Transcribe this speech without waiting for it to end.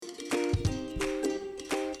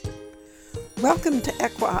Welcome to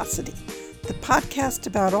Equiosity, the podcast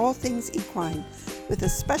about all things equine, with a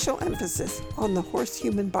special emphasis on the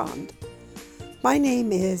horse-human bond. My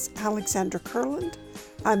name is Alexandra Kurland.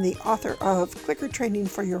 I'm the author of Clicker Training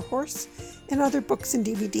for Your Horse and other books and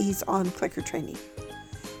DVDs on clicker training.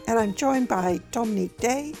 And I'm joined by Dominique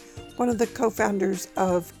Day, one of the co-founders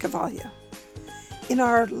of Cavalia. In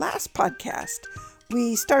our last podcast,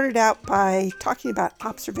 we started out by talking about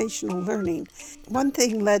observational learning. One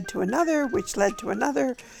thing led to another, which led to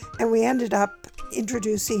another, and we ended up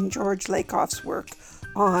introducing George Lakoff's work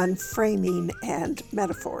on framing and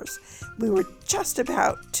metaphors. We were just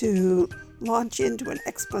about to launch into an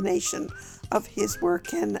explanation of his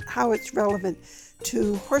work and how it's relevant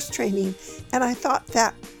to horse training, and I thought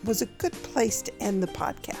that was a good place to end the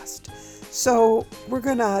podcast. So we're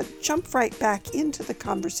going to jump right back into the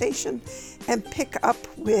conversation and pick up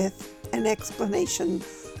with an explanation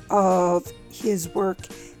of his work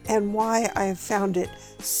and why I have found it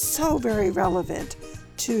so very relevant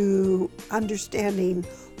to understanding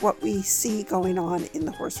what we see going on in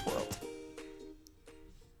the horse world.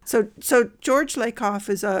 So George Lakoff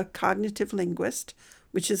is a cognitive linguist,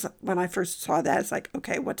 which is, when I first saw that, it's like,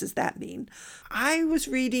 okay, what does that mean? I was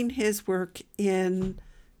reading his work in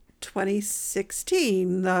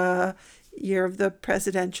 2016, the year of the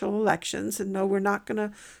presidential elections. And no, we're not going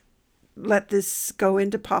to let this go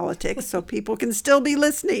into politics, so people can still be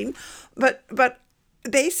listening. But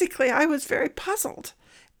basically, I was very puzzled.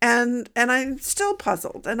 And I'm still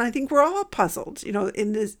puzzled. And I think we're all puzzled,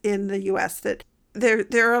 in the US, that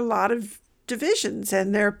there are a lot of divisions.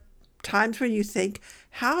 And there are times when you think,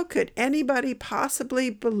 how could anybody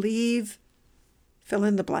possibly believe fill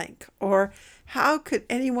in the blank? Or how could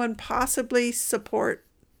anyone possibly support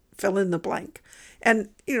fill in the blank? And,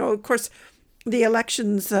 of course, the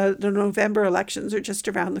elections, the November elections are just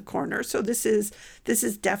around the corner. So this is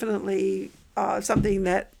definitely something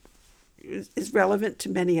that is relevant to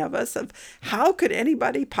many of us, of how could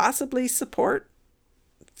anybody possibly support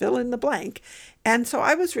fill in the blank? And so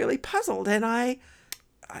I was really puzzled, and I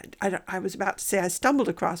was about to say I stumbled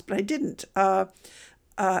across, but I didn't.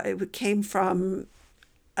 It came from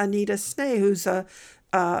Anita Snee, who's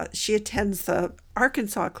she attends the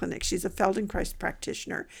Arkansas clinic. She's a Feldenkrais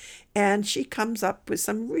practitioner, and she comes up with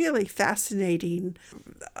some really fascinating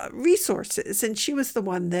resources. And she was the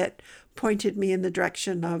one that pointed me in the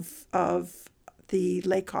direction of the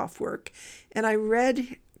Lakoff work. And I read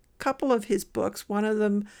a couple of his books. One of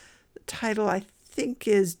them, the title I think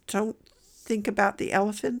is "Don't Think About the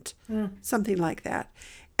Elephant," something like that.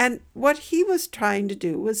 And what he was trying to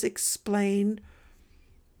do was explain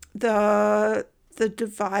the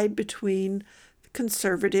divide between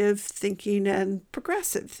conservative thinking and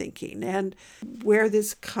progressive thinking and where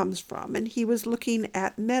this comes from. And he was looking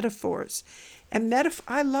at metaphors. And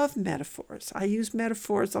I love metaphors. I use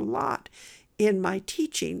metaphors a lot in my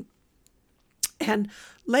teaching. And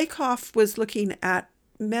Lakoff was looking at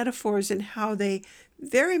metaphors and how they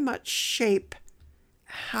very much shape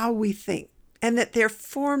how we think, and that they're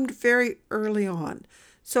formed very early on.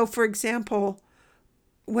 So, for example,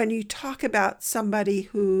 when you talk about somebody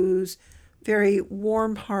who's very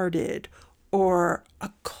warm-hearted or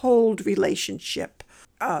a cold relationship,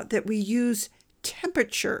 that we use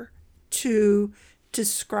temperature to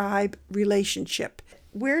describe relationship.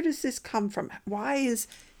 Where does this come from? Why is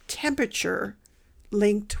temperature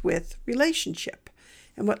linked with relationship?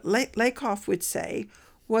 And what Lakoff would say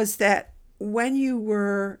was that when you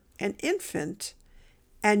were an infant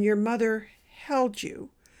and your mother held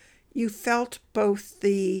you, you felt both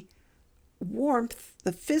the warmth,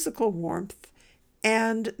 the physical warmth,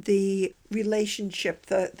 and the relationship,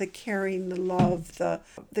 the caring, the love,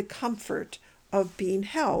 the comfort of being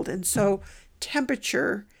held. And so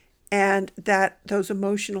temperature and those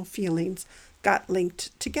emotional feelings got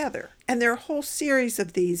linked together. And there are a whole series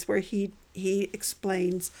of these where he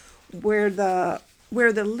explains where the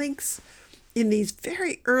links in these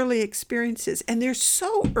very early experiences, and they're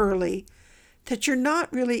so early that you're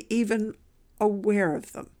not really even aware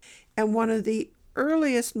of them. And one of the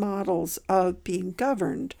earliest models of being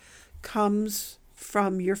governed comes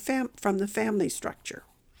from from the family structure.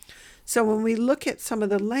 So when we look at some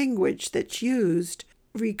of the language that's used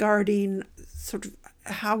regarding sort of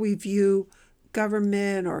how we view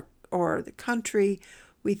government or the country,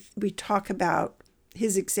 we talk about,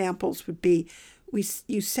 his examples would be,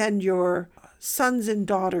 you send your sons and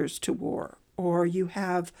daughters to war, or you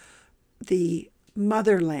have the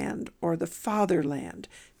motherland or the fatherland.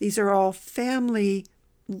 These are all family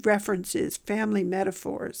references, family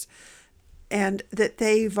metaphors, and that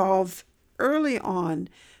they evolve early on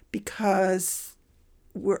because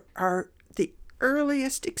the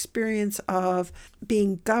earliest experience of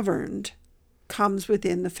being governed comes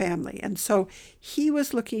within the family. And so he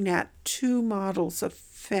was looking at two models of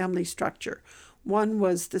family structure. One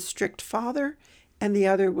was the strict father, and the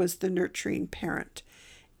other was the nurturing parent.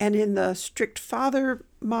 And in the strict father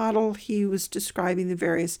model, he was describing the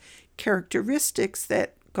various characteristics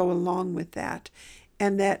that go along with that.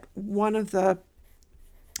 And that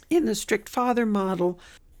in the strict father model,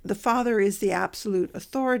 the father is the absolute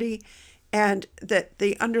authority, and that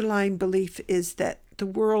the underlying belief is that the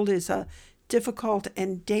world is a difficult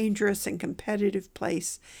and dangerous and competitive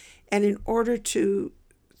place. And in order to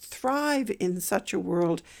thrive in such a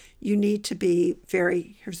world, you need to be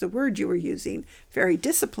here's the word you were using, very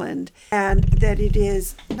disciplined, and that it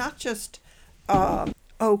is not just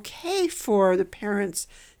okay for the parents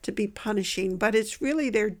to be punishing, but it's really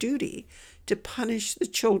their duty to punish the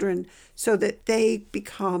children so that they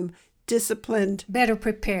become disciplined, better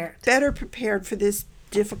prepared for this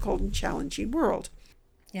difficult and challenging world.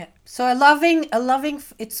 Yeah. So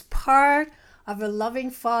it's part of a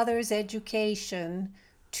loving father's education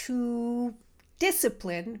to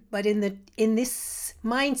discipline, but in this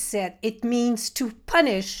mindset, it means to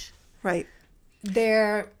punish Right.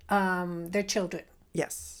 their children.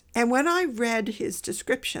 Yes. And when I read his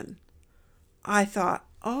description, I thought,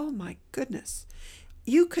 oh my goodness,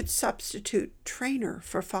 you could substitute trainer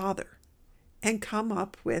for father and come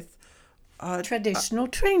up with Traditional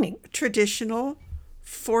training. Traditional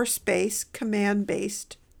force-based,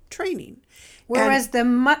 command-based training. Whereas the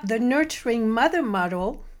nurturing mother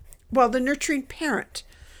model, the nurturing parent.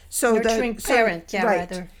 So nurturing parent, right.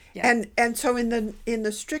 rather. Yeah. And so in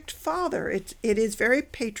the strict father, it is very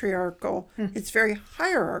patriarchal. It's very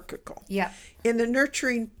hierarchical. Yeah. In the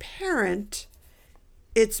nurturing parent,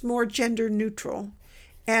 it's more gender neutral,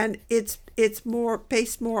 and it's more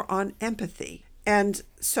based more on empathy. And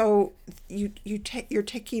so you're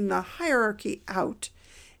taking the hierarchy out,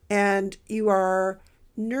 and you are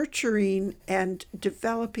nurturing and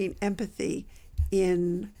developing empathy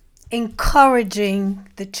in encouraging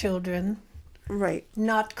the children. Right.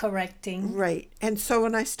 Not correcting. Right. And so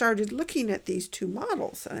when I started looking at these two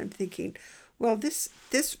models, and I'm thinking, well, this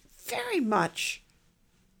very much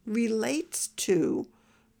relates to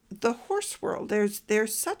the horse world.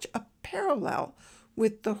 There's such a parallel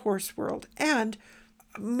with the horse world. And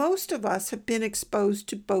most of us have been exposed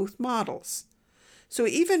to both models. So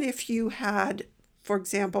even if you had, for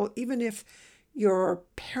example, even if your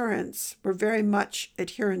parents were very much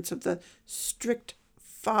adherents of the strict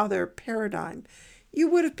father paradigm, you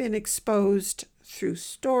would have been exposed through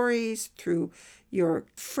stories, through your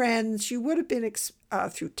friends, you would have been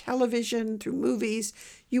through television, through movies,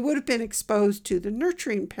 you would have been exposed to the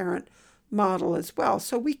nurturing parent model as well.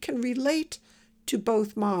 So we can relate to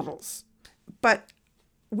both models. But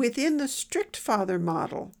within the strict father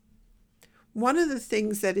model, one of the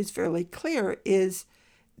things that is fairly clear is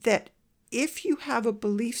that if you have a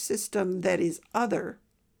belief system that is other,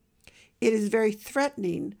 it is very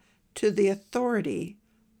threatening to the authority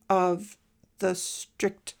of the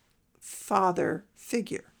strict father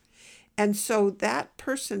figure. And so that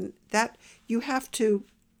person, that you have to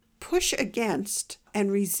push against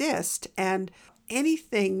and resist and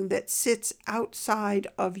anything that sits outside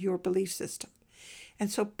of your belief system.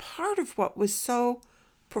 And so part of what was so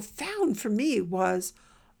profound for me was,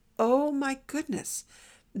 oh my goodness,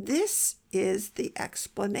 this is the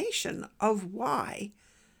explanation of why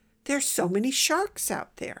there's so many sharks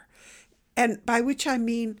out there. And by which I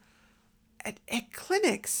mean at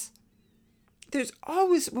clinics, there's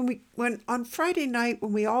always, when on Friday night,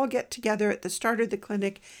 when we all get together at the start of the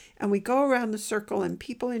clinic and we go around the circle and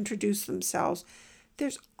people introduce themselves,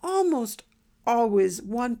 there's almost always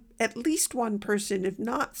at least one person, if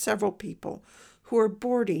not several people, who are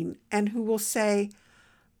boarding and who will say,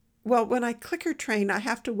 well, when I clicker train, I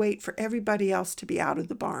have to wait for everybody else to be out of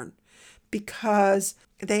the barn because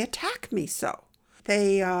they attack me so.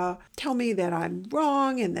 They tell me that I'm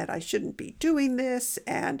wrong and that I shouldn't be doing this.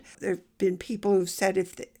 And there have been people who've said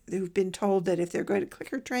who've been told that if they're going to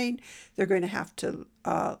clicker train, they're going to have to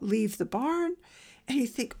leave the barn. And you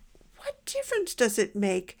think, what difference does it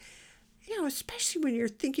make? Especially when you're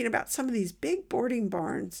thinking about some of these big boarding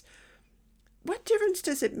barns, what difference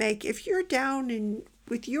does it make if you're down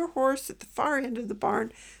with your horse at the far end of the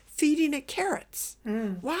barn feeding it carrots?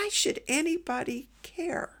 Why should anybody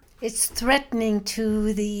care? It's threatening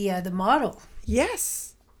to the model.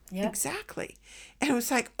 Yes, yep. Exactly. And it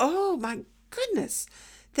was like, oh my goodness,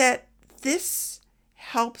 that this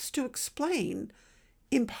helps to explain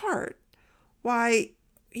in part why,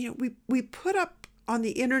 we put up on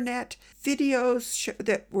the internet videos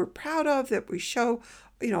that we're proud of, that we show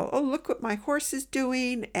oh, look what my horse is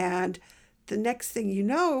doing. And the next thing you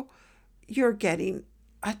know, you're getting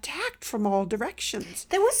attacked from all directions.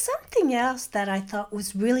 There was something else that I thought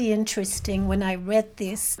was really interesting when I read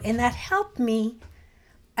this, and that helped me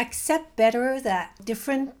accept better that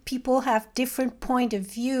different people have different point of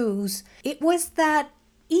views. It was that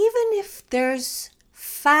even if there's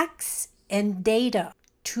facts and data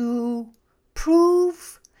to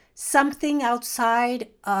prove something outside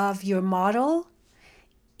of your model,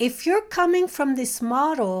 if you're coming from this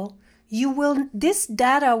model, this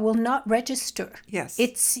data will not register.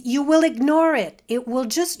 Yes. You will ignore it. It will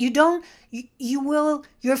just, your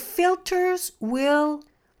filters will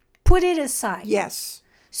put it aside. Yes.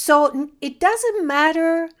 So it doesn't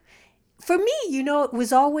matter. For me, it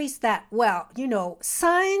was always that,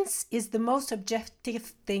 science is the most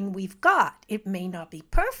objective thing we've got. It may not be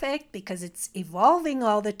perfect because it's evolving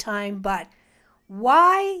all the time, but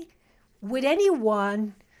why would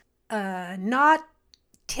anyone not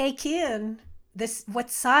take in what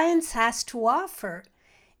science has to offer?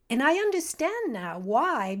 And I understand now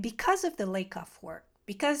why, because of the Lakoff work.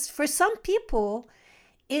 Because for some people,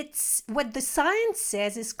 it's what the science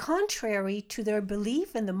says is contrary to their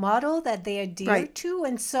belief in the model that they adhere to,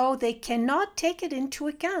 and so they cannot take it into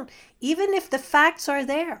account, even if the facts are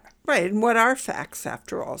there. Right, and what are facts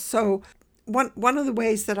after all? So one of the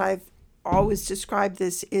ways that I've always described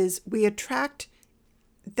this is we attract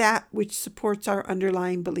that which supports our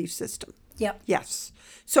underlying belief system. Yep. Yes.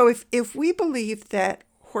 So if we believe that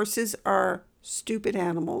horses are stupid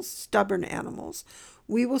animals, stubborn animals,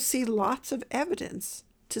 we will see lots of evidence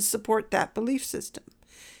to support that belief system.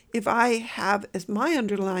 If I have as my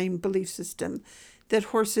underlying belief system that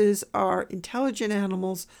horses are intelligent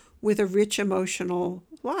animals with a rich emotional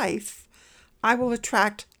life, I will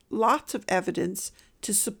attract lots of evidence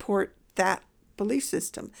to support that belief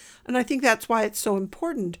system. And I think that's why it's so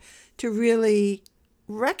important to really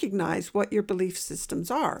recognize what your belief systems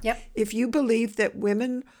are. Yep. If you believe that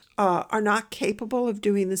women are not capable of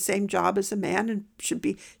doing the same job as a man and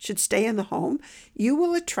should stay in the home, you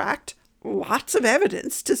will attract lots of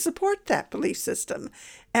evidence to support that belief system.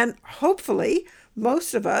 And hopefully,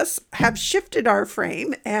 most of us have shifted our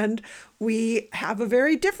frame and we have a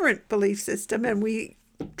very different belief system, and we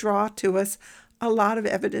draw to us a lot of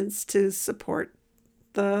evidence to support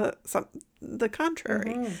the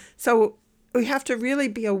contrary. Mm-hmm. So we have to really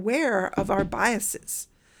be aware of our biases.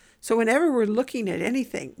 So whenever we're looking at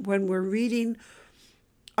anything, when we're reading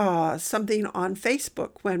something on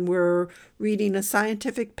Facebook, when we're reading a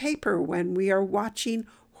scientific paper, when we are watching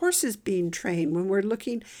horses being trained, when we're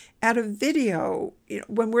looking at a video,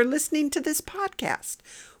 when we're listening to this podcast,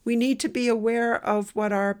 we need to be aware of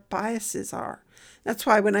what our biases are. That's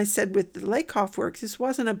why when I said with the Lakoff work, this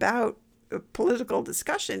wasn't about a political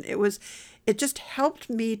discussion. It just helped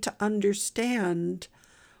me to understand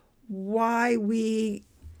why we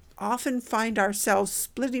often find ourselves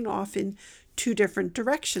splitting off in two different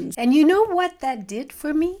directions. And you know what that did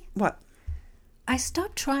for me? What? I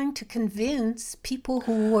stopped trying to convince people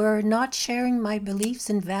who were not sharing my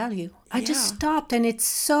beliefs and value. I just stopped, and it's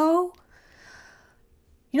so,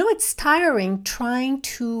 it's tiring trying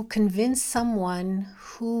to convince someone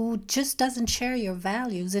who just doesn't share your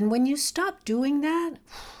values. And when you stop doing that,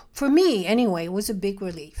 for me anyway, it was a big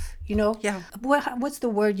relief. Yeah. What's the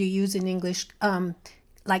word you use in English?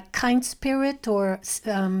 Like kind spirit or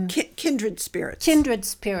kindred spirits. Kindred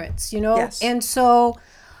spirits, Yes. And so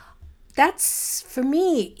that's, for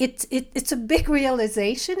me, it's a big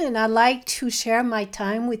realization, and I like to share my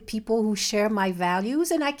time with people who share my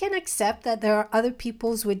values, and I can accept that there are other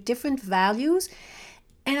peoples with different values,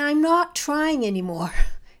 and I'm not trying anymore.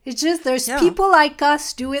 It's just there's people like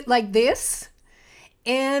us do it like this.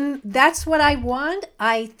 And that's what I want.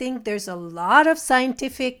 I think there's a lot of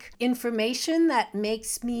scientific information that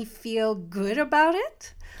makes me feel good about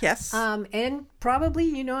it. Yes. And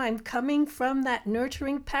probably, I'm coming from that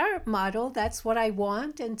nurturing parent model. That's what I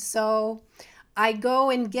want. And so I go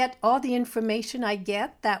and get all the information I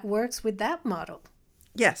get that works with that model.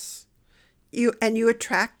 Yes. You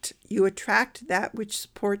attract that which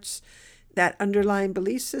supports that underlying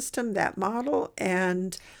belief system, that model.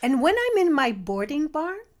 And when I'm in my boarding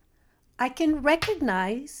barn, I can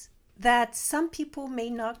recognize that some people may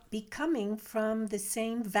not be coming from the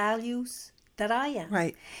same values that I am.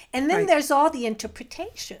 Right. And then there's all the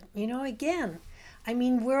interpretation, again. I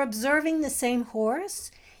mean, we're observing the same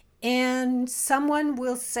horse, and someone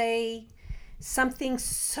will say something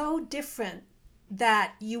so different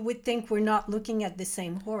that you would think we're not looking at the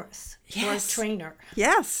same horse or a trainer.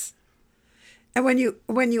 Yes. And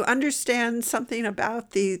when you understand something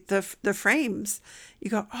about the frames, you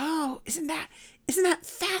go, oh, isn't Isn't that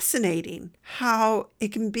fascinating how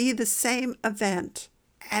it can be the same event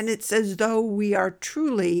and it's as though we are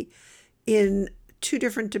truly in two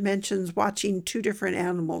different dimensions watching two different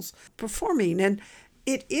animals performing. And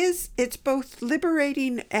it's both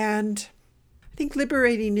liberating, and I think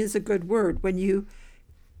liberating is a good word when you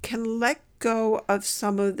can let go of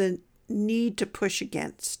some of the need to push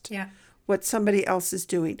against what somebody else is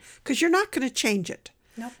doing, because you're not going to change it.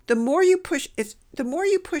 Nope. The more you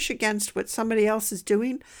push against what somebody else is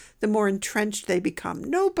doing, the more entrenched they become.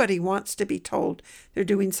 Nobody wants to be told they're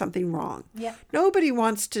doing something wrong. Yeah. Nobody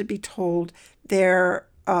wants to be told they're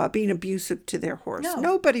being abusive to their horse. No.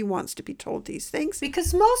 Nobody wants to be told these things.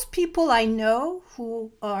 Because most people I know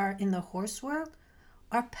who are in the horse world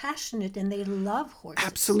are passionate and they love horses.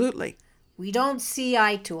 Absolutely. We don't see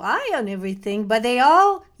eye to eye on everything, but they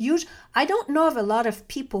all use. I don't know of a lot of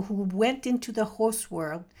people who went into the horse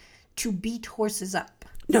world to beat horses up.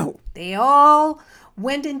 No. They all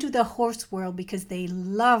went into the horse world because they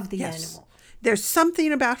love the animal. There's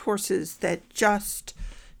something about horses that just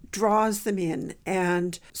draws them in.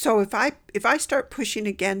 And so if I start pushing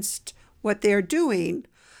against what they're doing,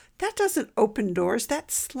 that doesn't open doors, that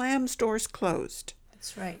slams doors closed.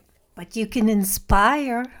 That's right. But you can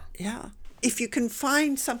inspire. Yeah. If you can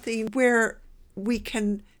find something where we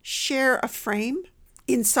can share a frame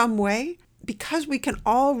in some way, because we can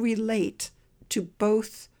all relate to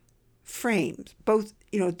both frames, both,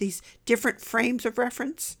 these different frames of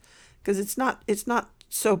reference, because it's not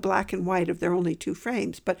so black and white if there are only two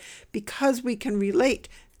frames, but because we can relate.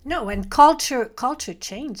 No, and culture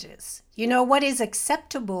changes. What is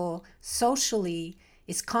acceptable socially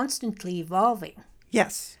is constantly evolving.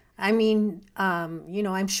 Yes. I mean,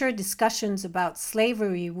 I'm sure discussions about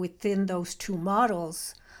slavery within those two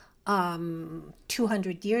models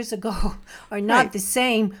 200 years ago are not the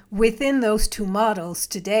same within those two models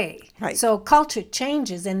today. Right. So culture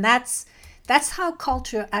changes, and that's how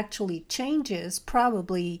culture actually changes.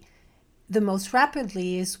 Probably the most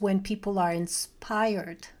rapidly is when people are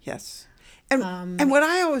inspired. Yes. And what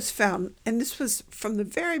I always found, and this was from the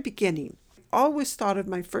very beginning, always thought of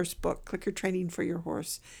my first book, Clicker Training for Your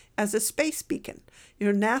Horse, as a space beacon.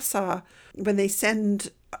 NASA, when they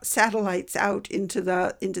send satellites out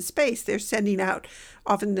into space, they're sending out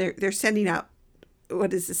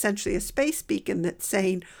what is essentially a space beacon that's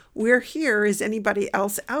saying, we're here, is anybody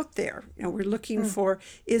else out there? We're looking for,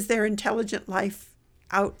 is there intelligent life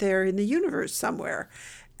out there in the universe somewhere?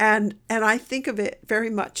 And I think of it very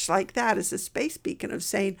much like that, as a space beacon of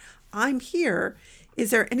saying, I'm here.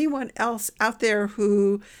 Is there anyone else out there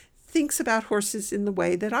who thinks about horses in the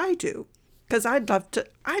way that I do? Because I'd love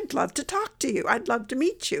to talk to you. I'd love to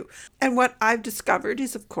meet you. And what I've discovered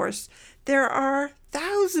is, of course, there are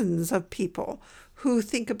thousands of people who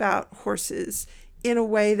think about horses in a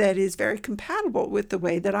way that is very compatible with the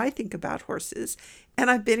way that I think about horses. And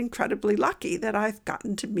I've been incredibly lucky that I've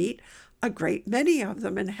gotten to meet a great many of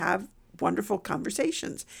them and have wonderful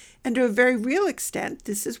conversations. And to a very real extent,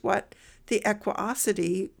 this is what the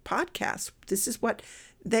Equiosity podcast, this is what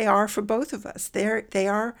they are for both of us. They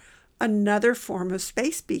are another form of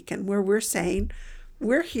space beacon where we're saying,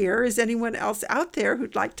 we're here. Is anyone else out there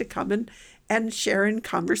who'd like to come and share in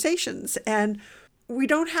conversations? And we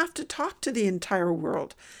don't have to talk to the entire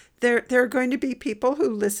world. There are going to be people who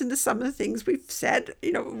listen to some of the things we've said,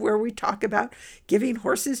 where we talk about giving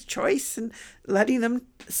horses choice and letting them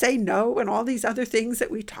say no and all these other things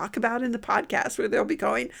that we talk about in the podcast, where they'll be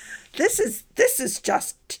going, this is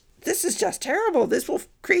just terrible. This will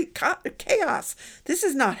create chaos. This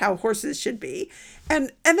is not how horses should be.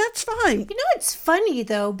 And that's fine. It's funny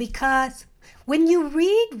though, because when you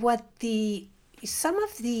read what some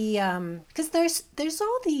of the because there's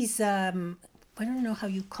all these I don't know how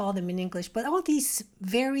you call them in English, but all these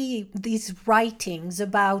writings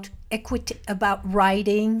about equity, about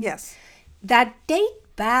riding, yes, that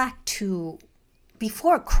date back to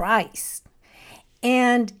before Christ.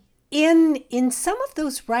 And in some of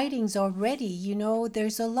those writings already,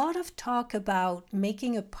 there's a lot of talk about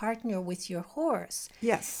making a partner with your horse.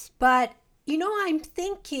 Yes. But, I'm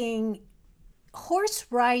thinking horse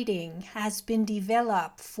riding has been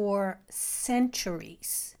developed for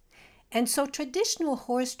centuries. And so traditional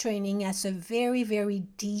horse training has a very, very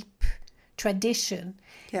deep tradition.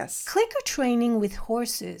 Yes. Clicker training with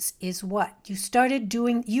horses is what?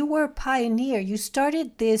 You were a pioneer. You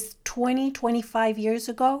started this 25 years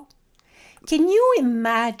ago. Can you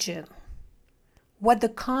imagine what the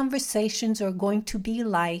conversations are going to be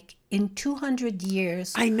like in 200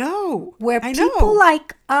 years? I know. Where people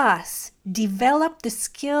like us develop the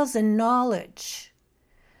skills and knowledge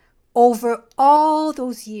over all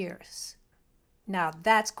those years. Now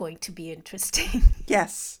that's going to be interesting.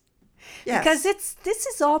 Yes. Yes. Because this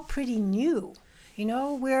is all pretty new.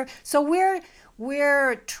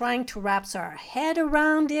 We're trying to wrap our head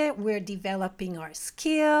around it. We're developing our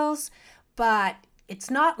skills, but it's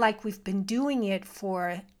not like we've been doing it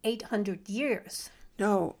for 800 years.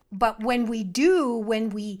 No. But when we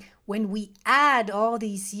add all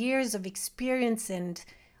these years of experience, and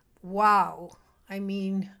wow, I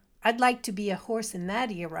mean, I'd like to be a horse in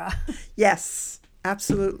that era. Yes,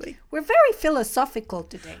 absolutely. We're very philosophical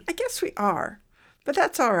today. I guess we are, but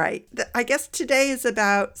that's all right. I guess today is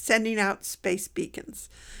about sending out space beacons,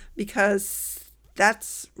 because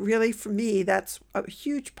that's really, for me, that's a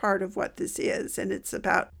huge part of what this is. And it's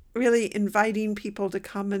about really inviting people to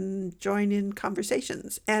come and join in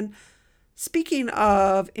conversations. And speaking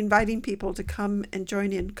of inviting people to come and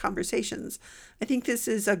join in conversations, I think this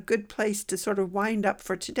is a good place to sort of wind up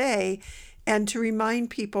for today and to remind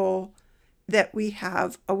people that we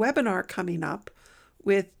have a webinar coming up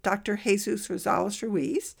with Dr. Jesus Rosales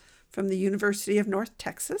Ruiz from the University of North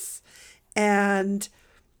Texas. And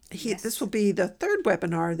this will be the third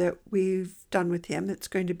webinar that we've done with him. It's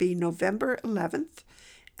going to be November 11th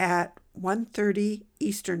at 1:30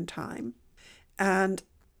 Eastern Time. And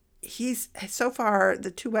so far,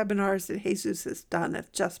 the two webinars that Jesus has done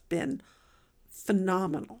have just been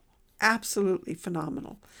phenomenal. Absolutely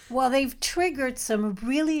phenomenal. Well, they've triggered some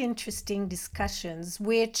really interesting discussions,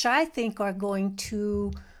 which I think are going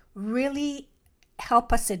to really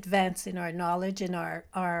help us advance in our knowledge and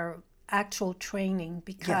our actual training,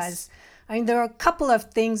 because Yes. I mean, there are a couple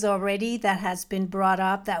of things already that has been brought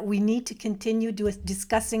up that we need to continue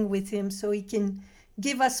discussing with him so he can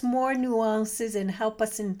give us more nuances and help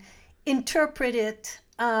us interpret it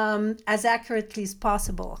as accurately as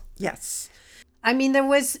possible. Yes. I mean,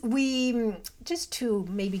 just to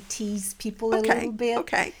maybe tease people a little bit.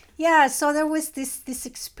 Okay. Yeah, so there was this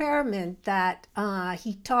experiment that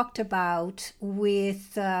he talked about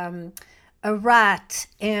with a rat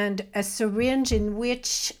and a syringe in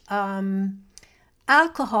which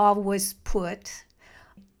alcohol was put,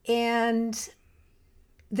 and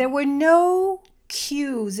there were no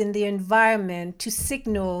cues in the environment to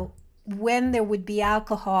signal when there would be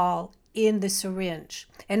alcohol in the syringe.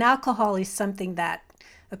 And alcohol is something that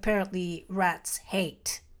apparently rats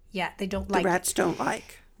hate. Yeah, they don't like The rats don't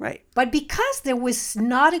like, right. But because there was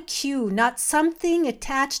not a cue, not something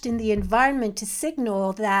attached in the environment to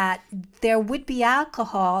signal that there would be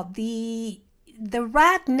alcohol, the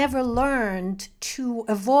rat never learned to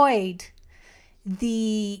avoid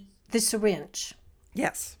the syringe.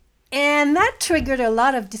 Yes. And that triggered a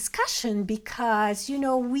lot of discussion because,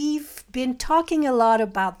 we've been talking a lot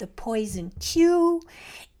about the poison cue,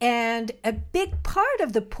 and a big part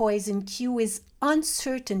of the poison cue is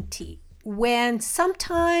uncertainty. When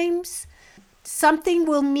sometimes something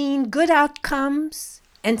will mean good outcomes,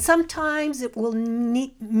 and sometimes it will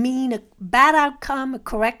mean a bad outcome, a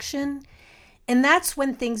correction. And that's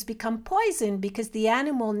when things become poison, because the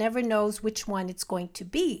animal never knows which one it's going to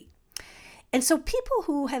be. And so people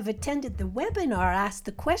who have attended the webinar asked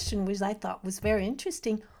the question, which I thought was very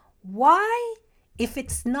interesting: why, if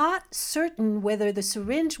it's not certain whether the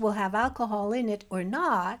syringe will have alcohol in it or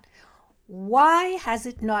not, why has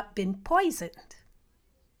it not been poisoned?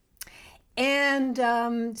 And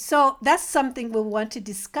so that's something we'll want to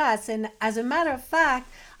discuss. And as a matter of fact,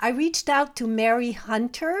 I reached out to Mary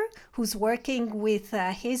Hunter, who's working with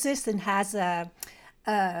Jesus and has a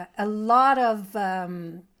lot of a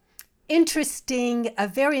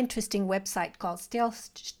very interesting website called Stealth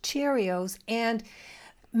Cheerios. And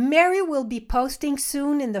Mary will be posting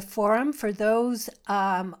soon in the forum for those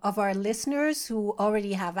of our listeners who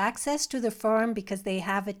already have access to the forum because they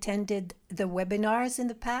have attended the webinars in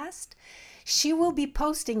the past. She will be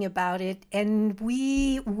posting about it, and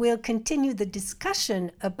we will continue the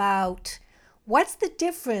discussion about what's the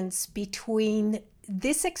difference between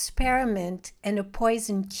this experiment and a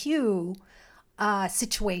poison cue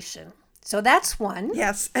situation. So that's one.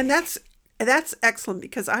 Yes, and that's excellent,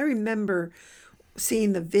 because I remember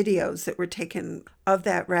seeing the videos that were taken of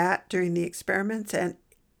that rat during the experiments, and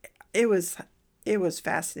it was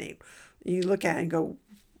fascinating. You look at it and go,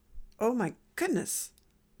 oh my goodness,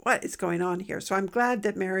 what is going on here? So I'm glad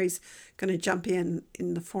that Mary's going to jump in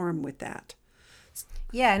the forum with that.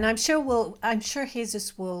 Yeah, and I'm sure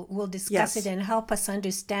Jesus will discuss it and help us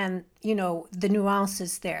understand, the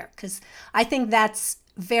nuances there, because I think that's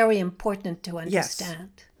very important to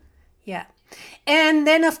understand. Yes. Yeah. And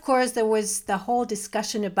then, of course, there was the whole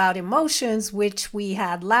discussion about emotions, which we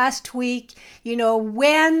had last week.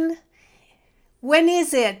 When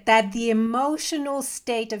is it that the emotional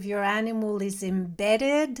state of your animal is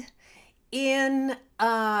embedded in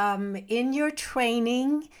your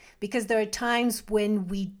training, because there are times when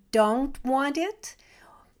we don't want it.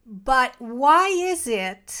 But why is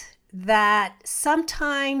it that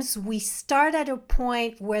sometimes we start at a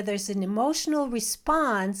point where there's an emotional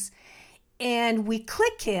response and we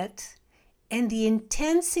click it, and the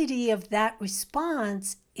intensity of that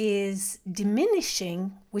response is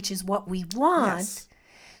diminishing, which is what we want? Yes.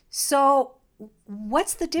 So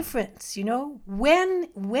what's the difference? When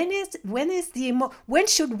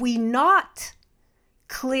should we not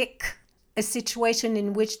click a situation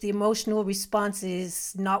in which the emotional response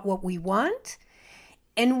is not what we want?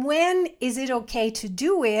 And when is it okay to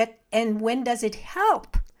do it? And when does it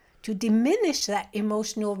help to diminish that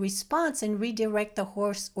emotional response and redirect the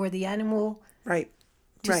horse or the animal Right.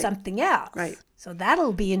 to Right. something else? Right. So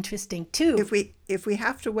that'll be interesting too. If we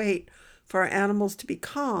have to wait for our animals to be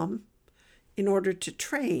calm in order to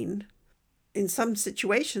train, in some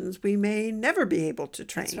situations we may never be able to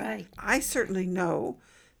train. That's right. I certainly know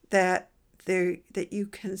that you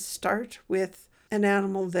can start with an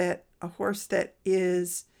animal, a horse that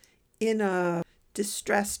is in a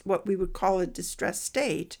distressed, what we would call a distressed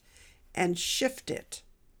state, and shift it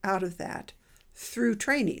out of that through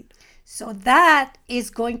training. So that is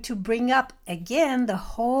going to bring up again the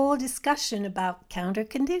whole discussion about counter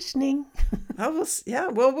conditioning. Oh,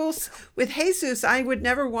 we'll with Jesus, I would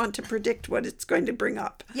never want to predict what it's going to bring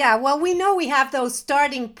up. Yeah, well, we know we have those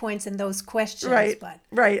starting points and those questions, Right, but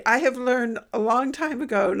right. I have learned a long time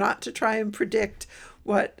ago not to try and predict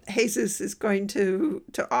what Jesus is going to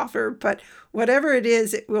offer, but whatever it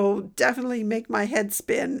is, it will definitely make my head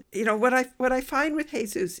spin. What I find with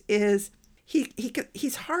Jesus is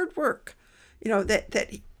he's hard work.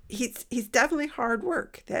 That he's definitely hard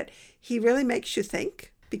work. That he really makes you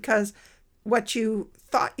think, because what you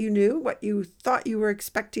thought you knew, what you thought you were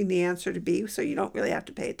expecting the answer to be, so you don't really have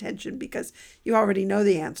to pay attention because you already know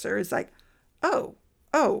the answer, is like, oh,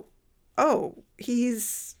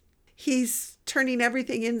 he's turning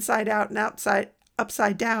everything inside out and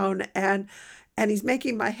upside down, and he's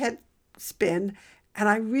making my head spin, and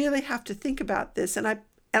I really have to think about this, and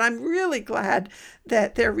I'm really glad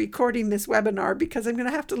that they're recording this webinar, because I'm going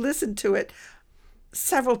to have to listen to it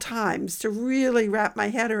several times to really wrap my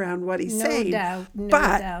head around what he's saying. No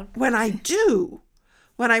but doubt. when I do,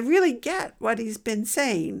 when I really get what he's been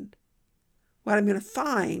saying, what I'm going to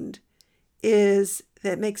find is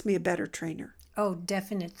that it makes me a better trainer. Oh,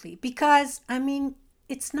 definitely. Because,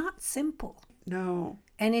 it's not simple. No.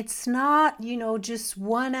 And it's not, just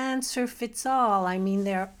one answer fits all.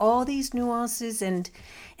 There are all these nuances. And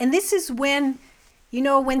this is when,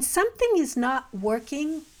 when something is not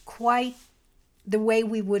working quite the way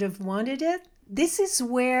we would have wanted it, this is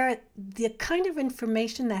where the kind of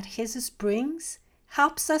information that Jesus brings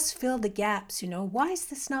helps us fill the gaps. Why is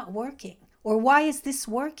this not working? Or why is this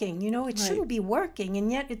working? It shouldn't be working,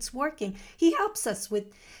 and yet it's working. He helps us with.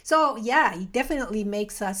 So, yeah, he definitely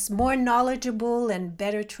makes us more knowledgeable and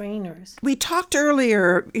better trainers. We talked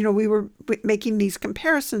earlier, we were making these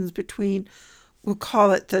comparisons between, we'll call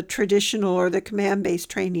it the traditional or the command-based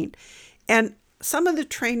training. And some of the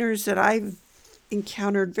trainers that I've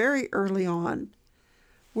encountered very early on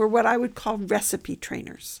were what I would call recipe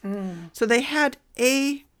trainers. So they had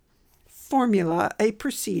a formula, a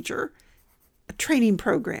procedure, a training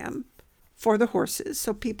program for the horses.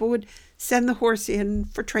 So people would send the horse in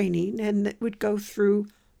for training, and it would go through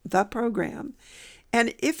the program.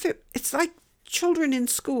 And it's like children in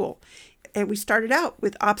school. And we started out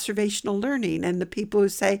with observational learning, and the people who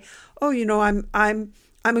say, "Oh, I'm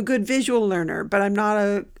a good visual learner, but I'm not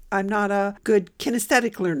a good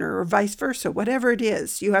kinesthetic learner," or vice versa, whatever it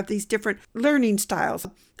is. You have these different learning styles.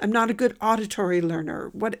 I'm not a good auditory learner,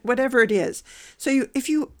 whatever it is. So if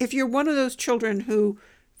you're one of those children who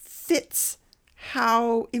fits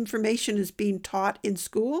how information is being taught in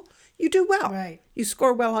school, you do well. Right. You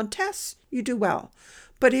score well on tests, you do well.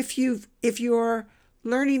 But if your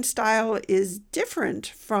learning style is different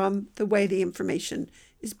from the way the information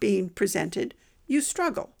is being presented, you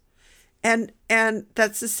struggle. And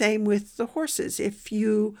that's the same with the horses. If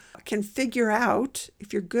you can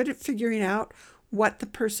if you're good at figuring out what the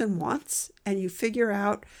person wants, and you figure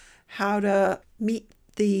out how to meet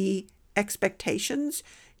the expectations,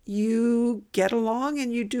 you get along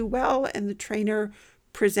and you do well, and the trainer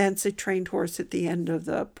presents a trained horse at the end of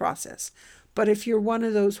the process. But if you're one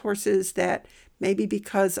of those horses that maybe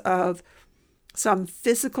because of some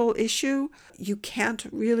physical issue, you can't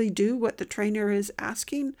really do what the trainer is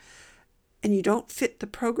asking, and you don't fit the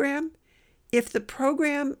program, if the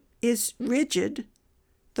program is rigid,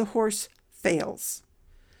 the horse fails.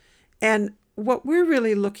 And what we're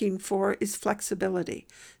really looking for is flexibility.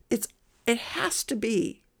 It's it has to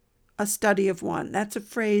be a study of one. That's a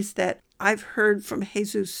phrase that I've heard from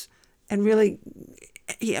Jesus, and really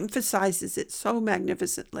he emphasizes it so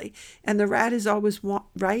magnificently. And the rat is always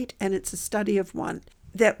right, and it's a study of one.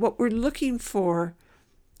 That what we're looking for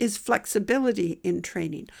is flexibility in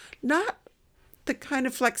training, not the kind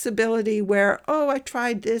of flexibility where, oh, I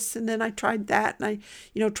tried this and then I tried that, and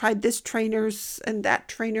I, tried this trainers and that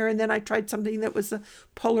trainer, and then I tried something that was the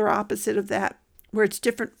polar opposite of that, where it's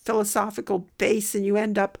different philosophical base and you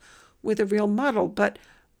end up with a real muddle. But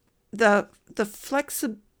the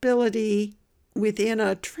flexibility within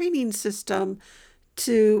a training system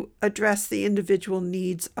to address the individual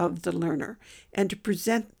needs of the learner and to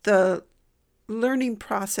present the learning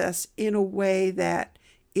process in a way that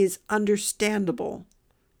is understandable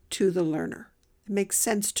to the learner. It makes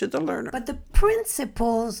sense to the learner. But the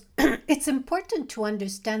principles, it's important to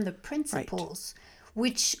understand the principles,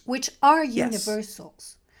 right, which are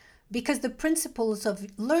universals. Yes. Because the principles of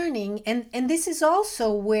learning, and this is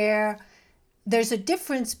also where there's a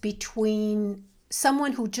difference between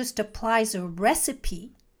someone who just applies a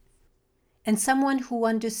recipe and someone who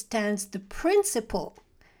understands the principle.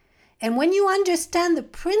 And when you understand the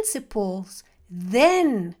principles,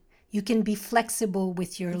 then you can be flexible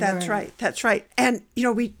with your learning. That's right. And,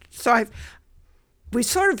 we sort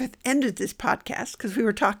of have ended this podcast because we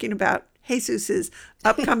were talking about Jesus's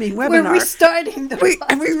upcoming webinar. We're restarting the podcast.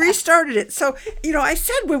 And we restarted it. So, I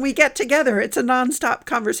said when we get together, it's a nonstop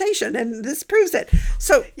conversation, and this proves it.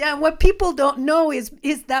 So yeah, what people don't know is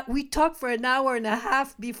that we talked for an hour and a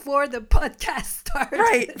half before the podcast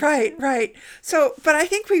started. Right. So, but I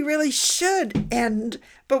think we really should end.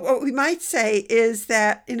 But what we might say is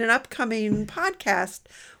that in an upcoming podcast,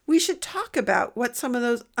 we should talk about what some of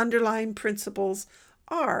those underlying principles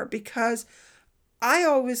are, because I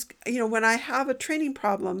always, when I have a training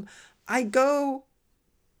problem, I go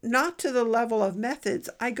not to the level of methods,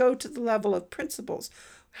 I go to the level of principles.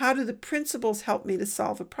 How do the principles help me to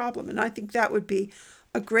solve a problem? And I think that would be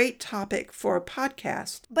a great topic for a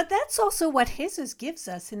podcast. But that's also what Jesus gives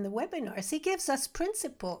us in the webinars. He gives us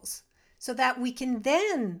principles so that we can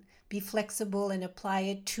then be flexible and apply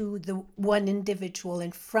it to the one individual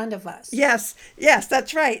in front of us. Yes,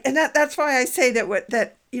 that's right. And that's why I say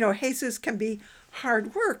that Jesus can be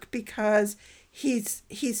hard work, because he's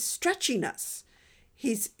stretching us.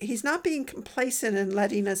 He's not being complacent and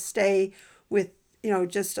letting us stay with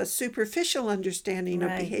just a superficial understanding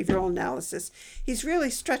of behavioral analysis. He's really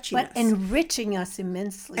stretching us, enriching us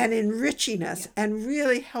immensely, and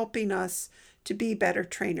really helping us to be better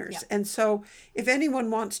trainers. Yeah. And so if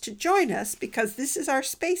anyone wants to join us, because this is our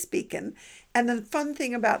space beacon, and the fun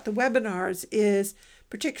thing about the webinars is,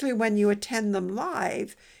 particularly when you attend them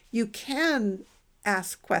live, you can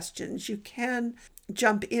ask questions, you can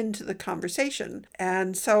jump into the conversation.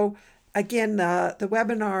 And so again, the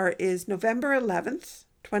webinar is November 11th,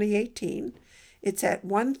 2018. It's at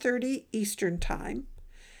 1:30 Eastern Time.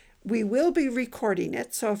 We will be recording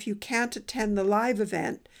it, so if you can't attend the live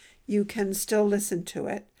event, you can still listen to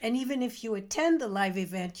it. And even if you attend the live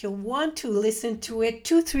event, you'll want to listen to it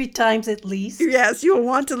 2-3 times at least. Yes, you'll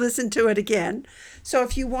want to listen to it again. So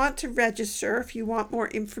if you want to register, if you want more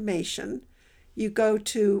information, you go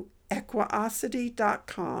to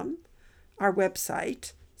equiosity.com, our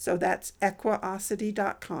website. So that's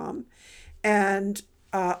equiosity.com. And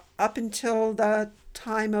up until the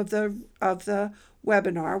time of the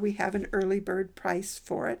webinar, we have an early bird price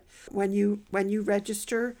for it. When you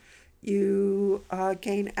register, you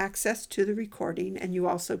gain access to the recording, and you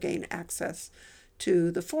also gain access to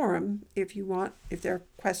the forum if there are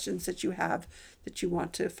questions that you have that you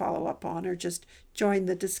want to follow up on, or just join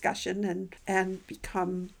the discussion and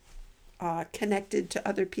become connected to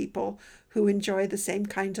other people who enjoy the same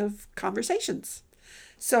kind of conversations.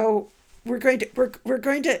 So we're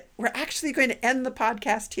actually going to end the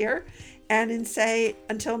podcast here and say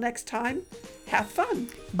until next time, have fun.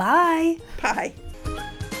 Bye. Bye.